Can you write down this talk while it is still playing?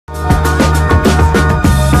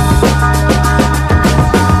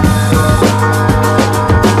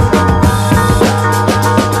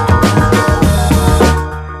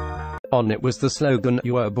on it was the slogan,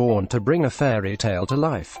 "You were born to bring a fairy tale to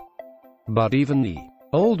life." But even the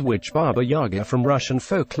old witch Baba Yaga from Russian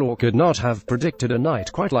folklore could not have predicted a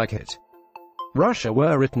night quite like it. Russia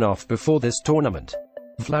were written off before this tournament.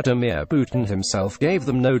 Vladimir Putin himself gave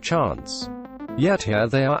them no chance. Yet here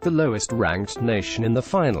they are, the lowest-ranked nation in the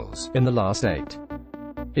finals, in the last 8.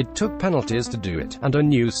 It took penalties to do it, and a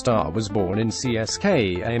new star was born in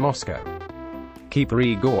CSKA Moscow. Keeper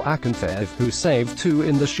Igor Akinfeev, who saved 2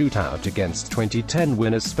 in the shootout against 2010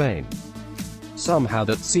 winners Spain. Somehow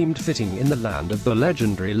that seemed fitting in the land of the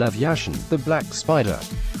legendary Lev Yashin, the Black Spider.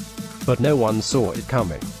 But no one saw it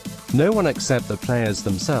coming. No one except the players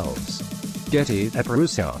themselves. Getty at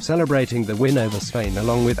Russia celebrating the win over Spain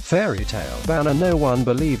along with fairytale banner. No one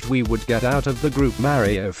believed we would get out of the group.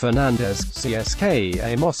 Mario Fernandes,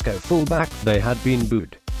 CSKA Moscow fullback, they had been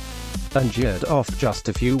booed and jeered off just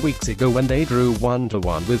a few weeks ago when they drew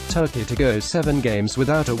 1-1 with Turkey to go 7 games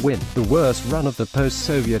without a win, the worst run of the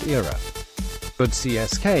post-Soviet era. But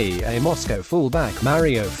CSKA Moscow fullback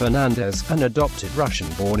Mario Fernandes, an adopted Russian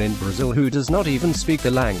born in Brazil who does not even speak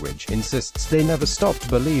the language, insists they never stopped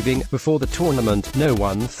believing. Before the tournament, no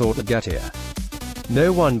one thought they'd get here.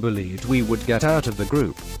 No one believed we would get out of the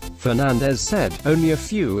group. Fernandes said, "Only a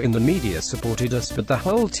few in the media supported us, but the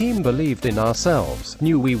whole team believed in ourselves,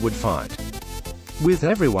 knew we would fight. With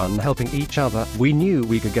everyone helping each other, we knew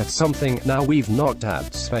we could get something. Now we've knocked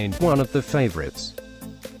out Spain, one of the favorites.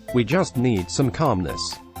 We just need some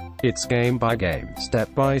calmness. It's game by game,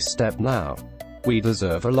 step by step now. We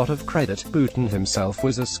deserve a lot of credit." Putin himself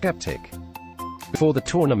was a skeptic. Before the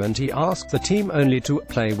tournament he asked the team only to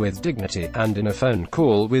play with dignity, and in a phone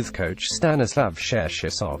call with coach Stanislav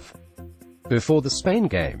Cherchesov before the Spain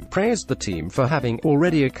game, praised the team for having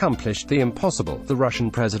already accomplished the impossible. The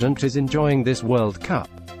Russian president is enjoying this World Cup.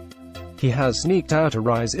 He has sneaked out a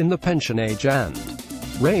rise in the pension age and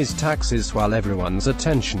raised taxes while everyone's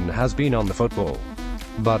attention has been on the football.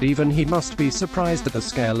 But even he must be surprised at the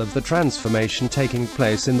scale of the transformation taking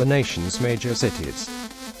place in the nation's major cities.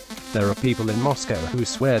 There are people in Moscow who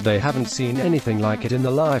swear they haven't seen anything like it in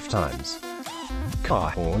their lifetimes.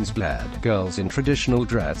 Car horns blared, girls in traditional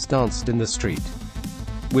dress danced in the street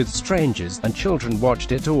with strangers, and children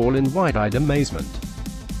watched it all in wide-eyed amazement.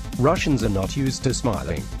 Russians are not used to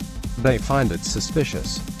smiling. They find it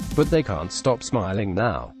suspicious. But they can't stop smiling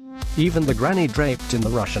now. Even the granny draped in the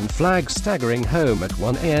Russian flag staggering home at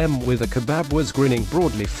 1 a.m. with a kebab was grinning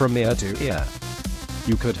broadly from ear to ear.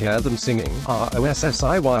 You could hear them singing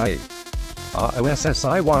R-O-S-S-I-Y,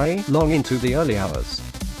 R-O-S-S-I-Y, long into the early hours.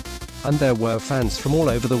 And there were fans from all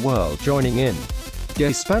over the world joining in.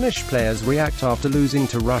 Gay Spanish players react after losing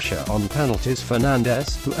to Russia on penalties.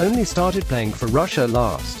 Fernandes, who only started playing for Russia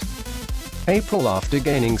last April after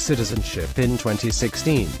gaining citizenship in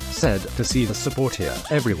 2016, said, "To see the support here,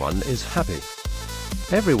 everyone is happy.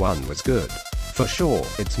 Everyone was good. For sure,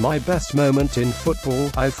 it's my best moment in football.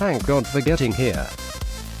 I thank God for getting here.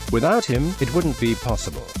 Without him, it wouldn't be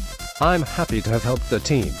possible. I'm happy to have helped the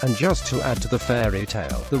team." And just to add to the fairy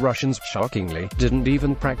tale, the Russians, shockingly, didn't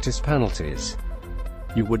even practice penalties.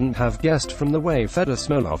 You wouldn't have guessed from the way Fedor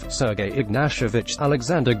Smolov, Sergei Ignashevich,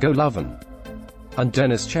 Alexander Golovin, and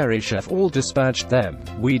Denis Cheryshev all dispatched them.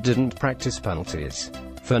 "We didn't practice penalties,"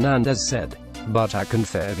 Fernandes said. But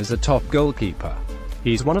Akinfeev is a top goalkeeper.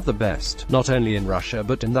 He's one of the best, not only in Russia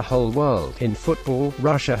but in the whole world. In football,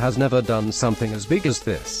 Russia has never done something as big as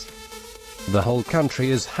this. The whole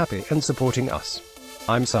country is happy and supporting us.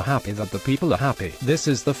 I'm so happy that the people are happy. This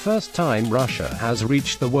is the first time Russia has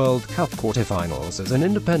reached the World Cup quarterfinals as an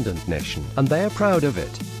independent nation, and they are proud of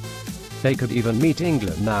it. They could even meet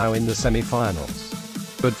England now in the semi-finals.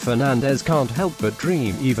 But Fernandes can't help but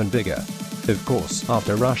dream even bigger. Of course,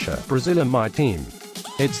 after Russia, Brazil are my team.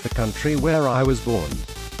 It's the country where I was born.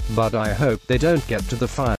 But I hope they don't get to the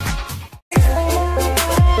final.